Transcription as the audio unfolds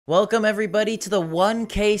Welcome everybody to the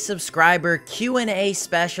 1K subscriber Q&A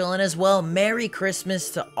special, and as well, Merry Christmas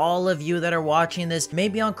to all of you that are watching this,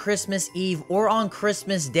 maybe on Christmas Eve or on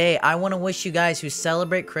Christmas Day. I want to wish you guys who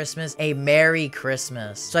celebrate Christmas a Merry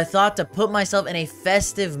Christmas. So I thought to put myself in a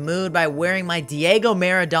festive mood by wearing my Diego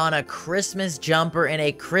Maradona Christmas jumper and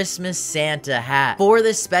a Christmas Santa hat for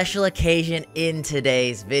this special occasion in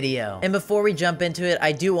today's video. And before we jump into it,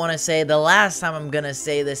 I do want to say the last time I'm gonna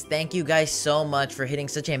say this, thank you guys so much for hitting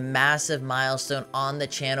such a massive milestone on the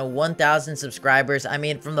channel, 1,000 subscribers. I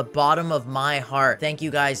mean, from the bottom of my heart, thank you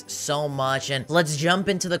guys so much. And let's jump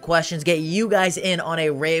into the questions, get you guys in on a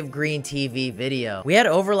Rave Green TV video. We had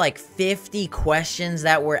over like 50 questions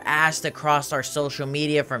that were asked across our social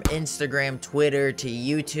media, from Instagram, Twitter to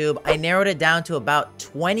YouTube. I narrowed it down to about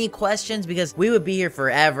 20 questions because we would be here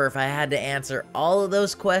forever if I had to answer all of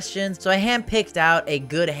those questions. So I handpicked out a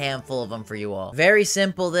good handful of them for you all. Very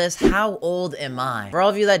simple this, how old am I? For all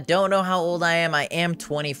of you that don't know how old I am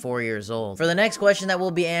 24 years old. For the next question that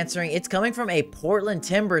we'll be answering, it's coming from a Portland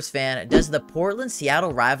Timbers fan. Does the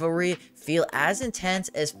Portland-Seattle rivalry feel as intense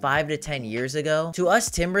as 5 to 10 years ago? To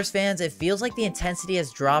us Timbers fans, it feels like the intensity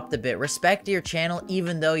has dropped a bit. Respect to your channel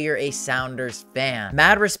even though you're a Sounders fan.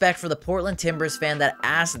 Mad respect for the Portland Timbers fan that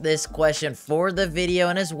asked this question for the video,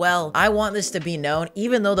 and as well, I want this to be known,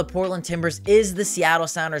 even though the Portland Timbers is the Seattle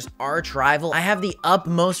Sounders arch rival, I have the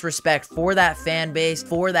utmost respect for that fan base,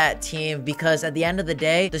 for that team, because at the end of the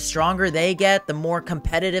day, the stronger they get, the more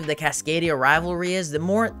competitive the Cascadia rivalry is, the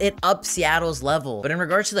more it ups Seattle's level. But in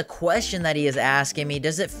regards to the question that he is asking me,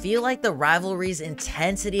 does it feel like the rivalry's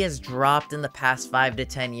intensity has dropped in the past 5 to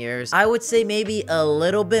 10 years? I would say maybe a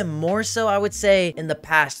little bit more so. I would say in the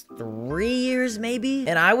past 3 years maybe,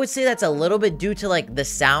 and I would say that's a little bit due to like the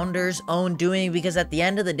Sounders' own doing, because at the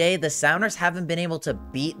end of the day, the Sounders haven't been able to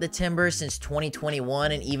beat the Timbers since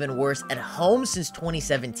 2021, and even worse, at home since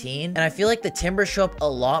 2017. And I feel like the Timbers show up a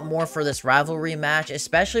lot more for this rivalry match,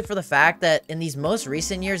 especially for the fact that in these most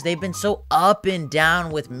recent years, they've been so up and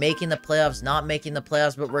down with making the playoffs, not making the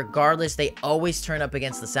playoffs, but regardless, they always turn up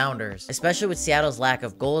against the Sounders. Especially with Seattle's lack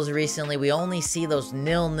of goals recently, we only see those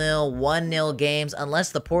 0-0, 1-0 games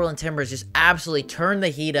unless the Portland Timbers just absolutely turn the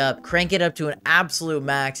heat up, crank it up to an absolute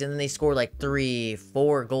max, and then they score like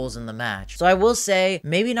 3-4 goals in the match. So I will say,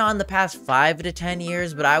 maybe not in the past 5 to 10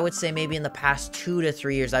 years, but I would say maybe in the past 2 to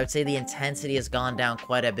 3 years, I would say the intensity has gone down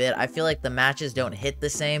quite a bit. I feel like the matches don't hit the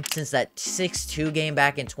same since that 6-2 game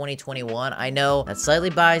back in 2021. I know that's slightly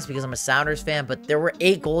biased because I'm a Sounders fan, but there were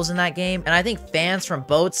 8 goals in that game, and I think fans from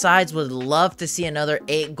both sides would love to see another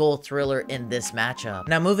 8-goal thriller in this matchup.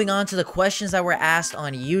 Now, moving on to the questions that were asked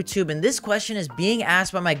on YouTube, and this question is being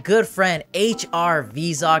asked by my good friend HR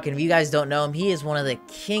Vizok, and if you guys don't know him, he is one of the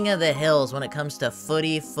king of the hills when it comes to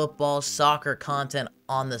footy, football, soccer content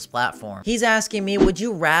on this platform. He's asking me, would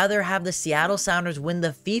you rather have the Seattle Sounders win the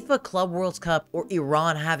FIFA Club World Cup or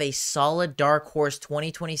Iran have a solid dark horse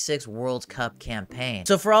 2026 World Cup campaign?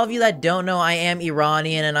 So for all of you that don't know, I am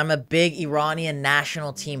Iranian and I'm a big Iranian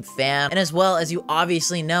national team fan. And as well, as you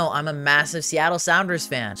obviously know, I'm a massive Seattle Sounders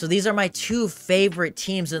fan. So these are my 2 favorite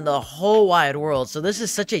teams in the whole wide world. So this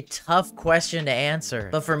is such a tough question to answer.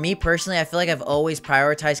 But for me personally, I feel like I've always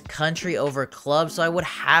prioritized country over club. So I would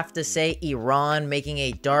have to say Iran making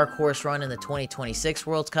a dark horse run in the 2026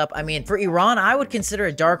 World Cup. I mean, for Iran, I would consider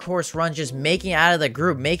a dark horse run just making it out of the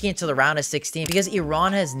group, making it to the round of 16, because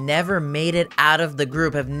Iran has never made it out of the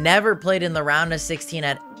group, have never played in the round of 16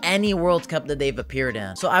 at any World Cup that they've appeared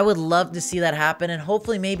in. So I would love to see that happen, and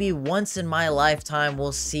hopefully maybe once in my lifetime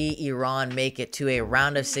we'll see Iran make it to a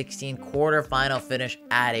round of 16 quarterfinal finish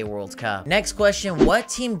at a World Cup. Next question, what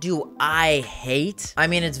team do I hate? I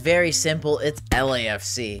mean, it's very simple, it's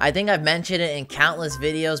LAFC. I think I've mentioned it in countless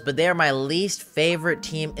videos, but they are my least favorite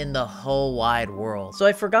team in the whole wide world. So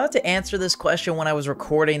I forgot to answer this question when I was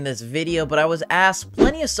recording this video, but I was asked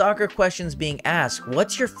plenty of soccer questions being asked.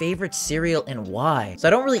 What's your favorite cereal and why? So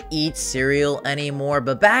I don't really eat cereal anymore,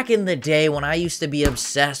 but back in the day when I used to be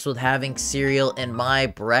obsessed with having cereal in my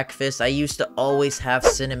breakfast, I used to always have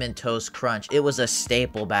Cinnamon Toast Crunch. It was a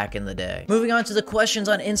staple back in the day. Moving on to the questions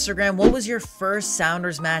on Instagram, what was your first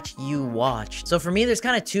Sounders match you watched? So for me, there's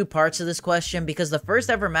kind of 2 parts to this question, because the first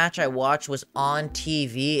ever match I watched was on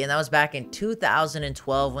TV, and that was back in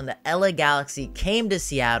 2012 when the LA Galaxy came to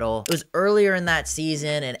Seattle. It was earlier in that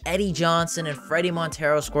season, and Eddie Johnson and Fredy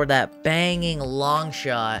Montero scored that banging long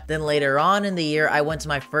shot. Then later on in the year, I went to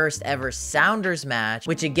my first ever Sounders match,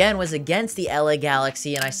 which again was against the LA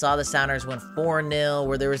Galaxy, and I saw the Sounders win 4-0,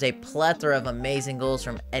 where there was a plethora of amazing goals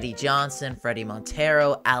from Eddie Johnson, Fredy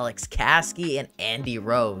Montero, Alex Kasky, and Andy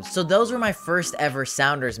Rose. So those were my first ever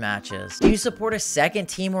Sounders matches. Do you support a second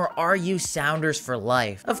team, or are you Sounders for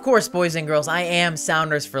life? Of course, boys and girls, I am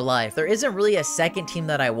Sounders for life. There isn't really a second team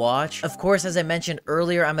that I watch. Of course, as I mentioned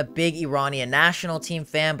earlier, I'm a big Iranian national team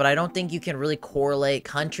fan, but I don't think you can really correlate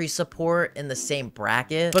country support in the same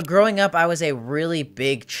bracket. But growing up, I was a really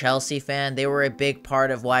big Chelsea fan. They were a big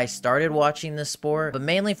part of why I started watching this sport. But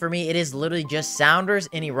mainly for me, it is literally just Sounders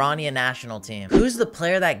and Iranian national team. Who's the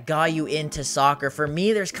player that got you into soccer? For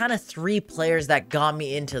me, there's kind of 3 players that got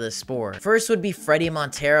me into the sport. First would be Fredy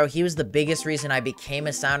Montero. He was the biggest reason I became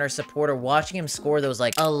a Sounders supporter. Watching him score those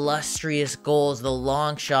like illustrious goals, the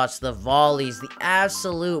long shots, the volleys, the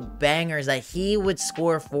absolute bangers that he would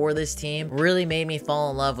score for this team really made me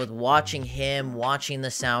fall in love with watching him, watching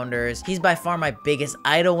the Sounders. He's by far my biggest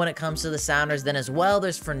idol when it comes to the Sounders. Then as well,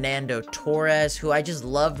 there's Fernando Torres, who I just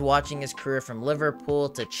loved watching his career from Liverpool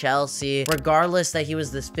to Chelsea. Regardless that he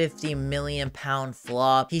was this 50 million pound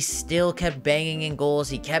flop, he still kept banging in goals.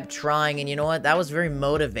 He kept trying, and you know what? That was very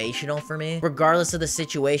motivational for me. Regardless of the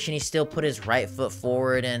situation, he still put his right foot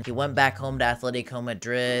forward, and he went back home to Atletico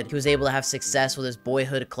Madrid. He was able to have success with his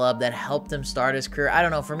boyhood club that helped him start his career. I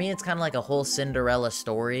don't know, for me, it's kind of like a whole Cinderella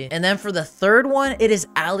story. And then for the third one, it is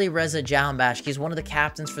Ali Reza Jahanbakhsh. He's one of the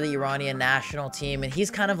captains for the Iranian national team, and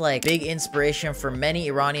he's kind of like big inspiration for many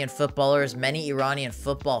Iranian footballers, many Iranian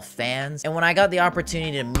football fans. And when I got the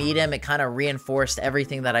opportunity to meet him, it kind of reinforced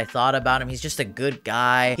everything that I thought about him. He's just a good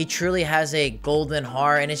guy. He truly has a golden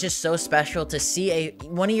heart, and it's just so special to see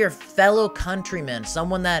one of your fellow countrymen,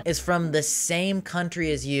 someone that is from the same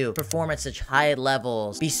country as you, perform at such high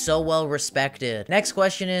levels, be so well respected. Next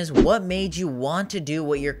question is, what made you want to do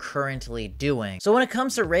what you're currently doing? So when it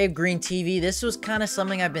comes to Rave Green TV, this was kind of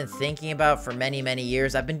something I've been thinking about for many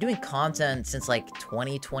years. I've been doing content since like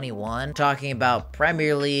 2021, talking about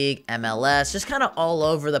Premier League, MLS, just kind of all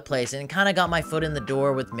over the place, and kind of got my foot in the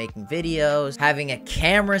door with making videos, having a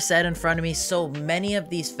camera set in front of me, so many of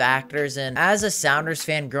these factors. And as a Sounders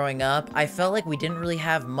fan growing up, I felt like we didn't really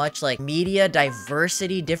have much like media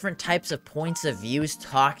diversity, different types of points of views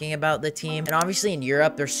talking about the team. And obviously in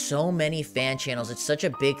Europe, there's so many fan channels. It's such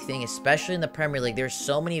a big thing, especially in the Premier League. There's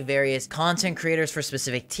so many various content creators for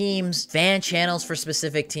specific teams, fan channels for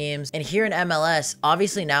specific teams. And here in MLS,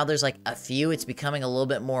 obviously now there's like a few. It's becoming a little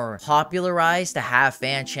bit more popularized to have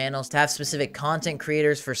fan channels, to have specific content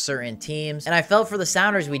creators for certain teams. And I felt for the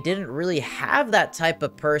Sounders, we didn't really have that type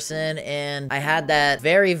of person. And I had that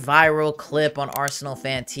very viral clip on Arsenal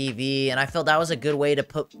Fan TV, and I felt that was a good way to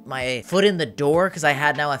put my foot in the door, because I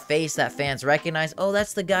had now a face that fans recognize. Oh,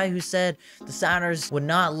 that's the guy who said the Sounders would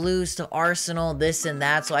not lose to Arsenal, this and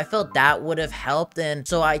that. So I felt that would have helped. And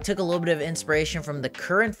so I took a little bit of inspiration from the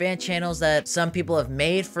current fan channels that some people have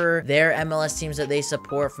made for their MLS teams that they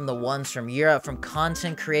support, from the ones from Europe, from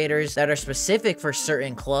content creators that are specific for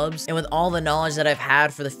certain clubs. And with all the knowledge that I've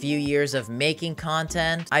had for the few years of making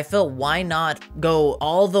content, I felt why not go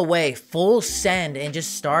all the way full send and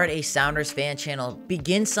just start a Sounders fan channel,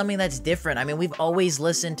 begin something that's different. I mean, we've always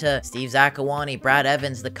listened to Steve Zakawani, Brad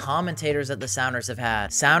Evans, the commentators that the Sounders have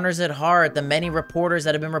had, Sounders at Heart, the many reporters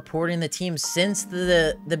that have been reporting the team since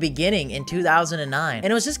the beginning in 2009.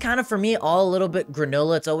 And it was just kind of, for me, all a little bit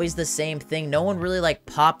granola. It's always the same thing. No one really like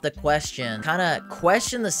popped the question, kind of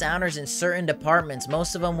question the Sounders in certain departments.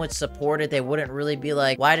 Most of them would support it. They wouldn't really be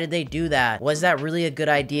like, why did they do that? Was that really a good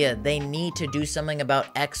idea? They need to do something about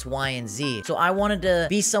X, Y, and Z. So I wanted to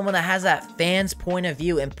be someone that has that fan's point of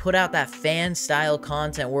view and put out that fan style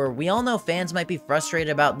content, where we all know fans might be frustrated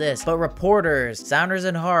about this, but reporters, Sounders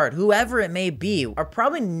at Heart, whoever it may be, are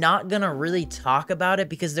probably not gonna really talk about it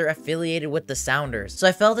because they're affiliated with the Sounders. So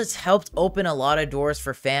I felt it's helped open a lot of doors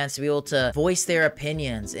for fans to be able to voice their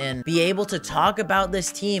opinions and be able to talk about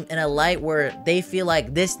this team in a light where they feel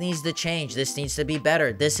like this needs to change, this needs to be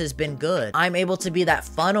better, this has been good. I'm able to be that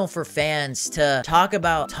funnel for fans to talk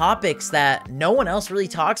about topics that no one else really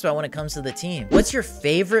talks about when it comes to the team. What's your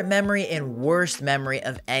favorite memory and worst memory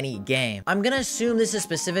of any game? I'm gonna assume this is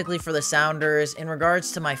specifically for the Sounders. In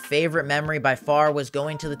regards to my favorite memory, by far was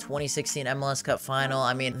going to the 2016 MLS Cup final.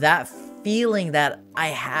 I mean, that feeling that I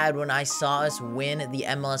had when I saw us win the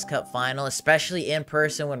MLS Cup final, especially in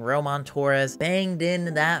person when Roman Torres banged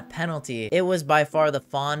in that penalty. It was by far the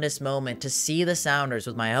fondest moment to see the Sounders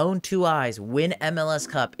with my own 2 eyes win MLS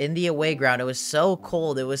Cup in the away ground. It was so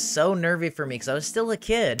cold. It was so nervy for me because I was still a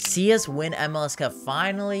kid. See us win MLS Cup,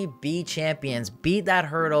 finally be champions, beat that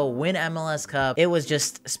hurdle, win MLS Cup. It was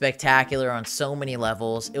just spectacular on so many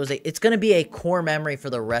levels. It's going to be a core memory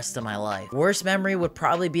for the rest of my life. Worst memory would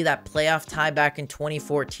probably be that playoff tie back in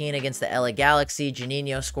 2014 against the LA Galaxy.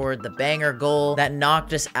 Juninho scored the banger goal that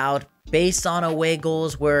knocked us out based on away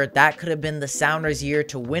goals, where that could have been the Sounders' year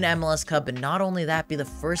to win MLS Cup, and not only that, be the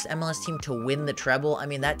first MLS team to win the treble. I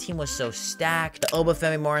mean, that team was so stacked. The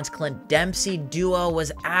Obafemi Martins Clint Dempsey duo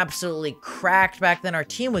was absolutely cracked back then. Our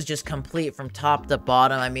team was just complete from top to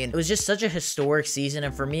bottom. I mean, it was just such a historic season,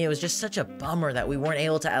 and for me, it was just such a bummer that we weren't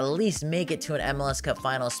able to at least make it to an MLS Cup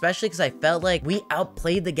final, especially because I felt like we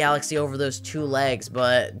outplayed the Galaxy over those 2 legs,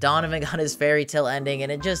 but Donovan got his fairy tale ending,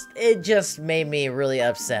 and it just made me really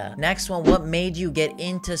upset. Next one, what made you get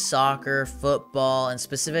into soccer, football, and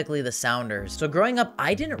specifically the Sounders? So growing up,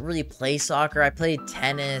 I didn't really play soccer. I played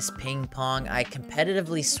tennis, ping pong, I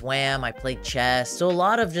competitively swam, I played chess, so a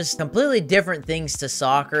lot of just completely different things to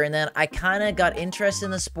soccer. And then I kind of got interested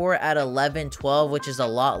in the sport at 11, 12, which is a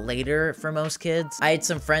lot later for most kids. I had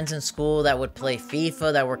some friends in school that would play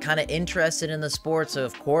FIFA that were kind of interested in the sport, so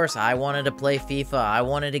of course I wanted to play FIFA. I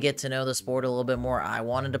wanted to get to know the sport a little bit more. I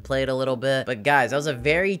wanted to play it a little bit. But guys, I was a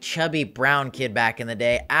very chubby brown kid back in the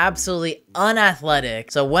day, absolutely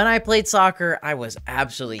unathletic. So when I played soccer, I was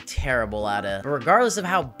absolutely terrible at it. But regardless of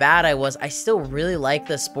how bad I was, I still really liked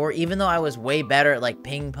the sport, even though I was way better at like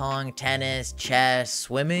ping pong, tennis, chess,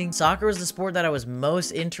 swimming. Soccer was the sport that I was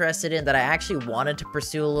most interested in, that I actually wanted to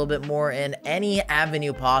pursue a little bit more in any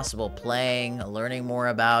avenue possible, playing, learning more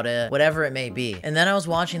about it, whatever it may be. And then I was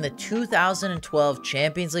watching the 2012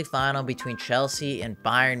 Champions League final between Chelsea and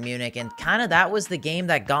Bayern Munich, and kind of that was the game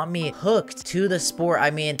that got me hooked to the sport.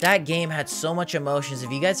 I mean, that game had so much emotions.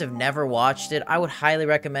 If you guys have never watched it, I would highly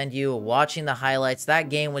recommend you watching the highlights. That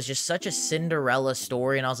game was just such a Cinderella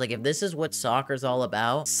story, and I was like, if this is what soccer's all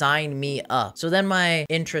about, sign me up. So then my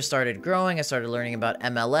interest started growing. I started learning about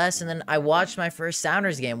MLS, and then I watched my first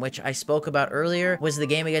Sounders game, which I spoke about earlier, was the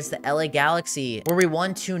game against the LA Galaxy, where we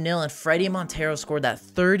won 2-0, and Fredy Montero scored that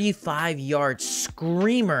 35-yard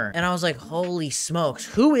screamer, and I was like, holy smokes,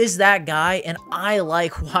 who is that guy? And I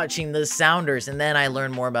like watching the Sounders. And then I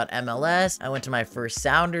learned more about MLS. I went to my first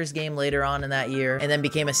Sounders game later on in that year, and then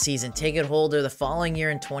became a season ticket holder the following year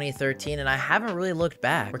in 2013, and I haven't really looked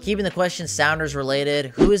back. We're keeping the question Sounders related.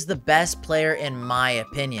 Who is the best player in my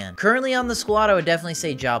opinion? Currently on the squad, I would definitely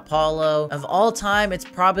say João Paulo. Of all time, it's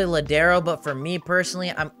probably Ladero, but for me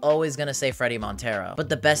personally, I'm always gonna say Fredy Montero. But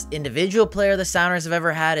the best individual player the Sounders have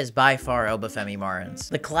ever had is by far Obafemi Martins.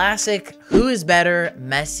 The classic, who is better,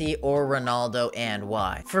 Messi or Ronaldo, and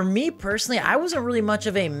why? For me personally, I wasn't really much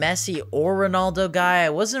of a Messi or Ronaldo guy. I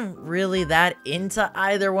wasn't really that into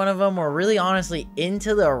either one of them, or really honestly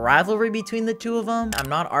into the rivalry between the two of them. I'm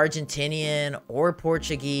not Argentinian or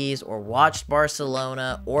Portuguese, or watched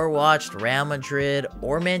Barcelona, or watched Real Madrid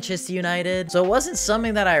or Manchester United, so it wasn't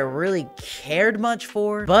something that I really cared much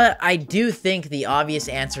for. But I do think the obvious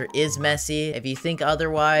answer is Messi. If you think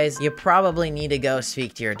otherwise, you probably need to go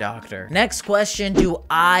speak to your doctor. Next question, do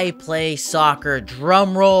I play soccer?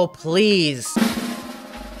 Drum roll, please.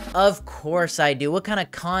 Of course I do. What kind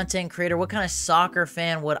of content creator, what kind of soccer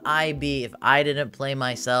fan would I be if I didn't play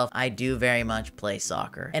myself? I do very much play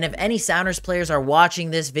soccer. And if any Sounders players are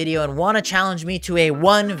watching this video and want to challenge me to a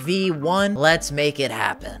 1v1, let's make it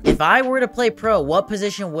happen. If I were to play pro, what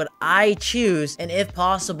position would I choose? And if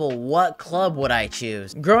possible, what club would I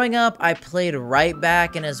choose? Growing up, I played right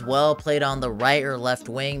back and as well played on the right or left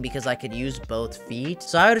wing because I could use both feet.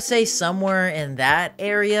 So I would say somewhere in that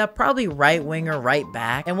area, probably right wing or right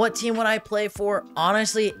back. And what team would I play for?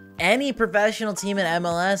 Honestly, any professional team in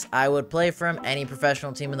MLS, I would play from. Any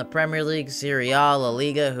professional team in the Premier League, Serie A, La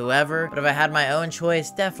Liga, whoever. But if I had my own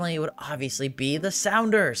choice, definitely it would obviously be the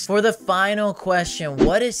Sounders. For the final question,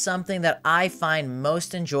 what is something that I find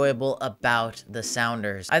most enjoyable about the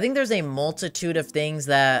Sounders? I think there's a multitude of things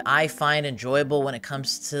that I find enjoyable when it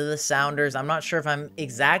comes to the Sounders. I'm not sure if I'm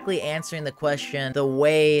exactly answering the question the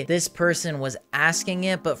way this person was asking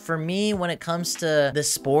it, but for me, when it comes to the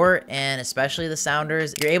sport and especially the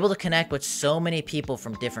Sounders, you're able to connect with so many people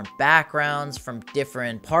from different backgrounds, from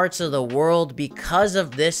different parts of the world because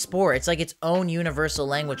of this sport. It's like its own universal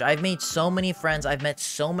language. I've made so many friends. I've met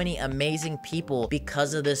so many amazing people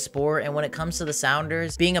because of this sport. And when it comes to the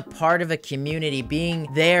Sounders, being a part of a community,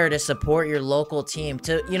 being there to support your local team,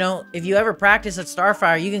 to, you know, if you ever practice at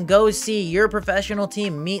Starfire, you can go see your professional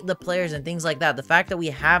team, meet the players and things like that. The fact that we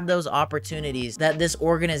have those opportunities, that this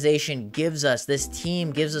organization gives us, this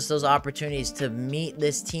team gives us those opportunities to meet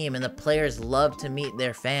this team team, and the players love to meet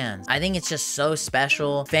their fans. I think it's just so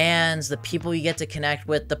special. Fans, the people you get to connect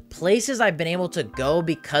with, the places I've been able to go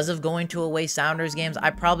because of going to away Sounders games. I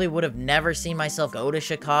probably would have never seen myself go to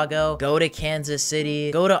Chicago, go to Kansas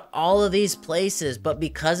City, go to all of these places, but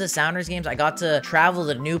because of Sounders games, I got to travel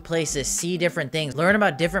to new places, see different things, learn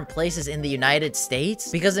about different places in the United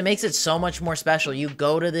States, because it makes it so much more special. You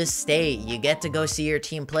go to this state, you get to go see your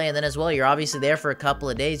team play, and then as well, you're obviously there for a couple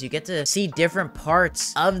of days. You get to see different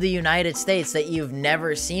parts of the United States that you've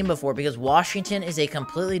never seen before, because Washington is a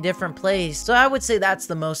completely different place. So I would say that's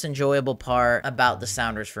the most enjoyable part about the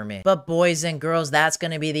Sounders for me. But boys and girls, that's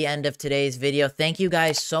going to be the end of today's video. Thank you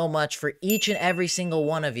guys so much for each and every single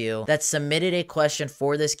one of you that submitted a question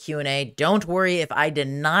for this Q&A. Don't worry if I did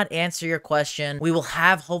not answer your question. We will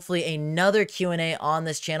have hopefully another Q&A on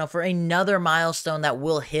this channel for another milestone that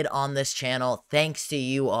will hit on this channel, thanks to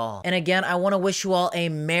you all. And again, I want to wish you all a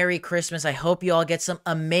Merry Christmas. I hope you all get some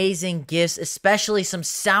amazing gifts, especially some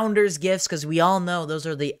Sounders gifts, because we all know those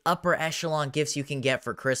are the upper echelon gifts you can get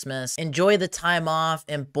for Christmas. Enjoy the time off,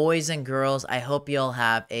 and boys and girls, I hope you all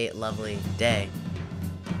have a lovely day.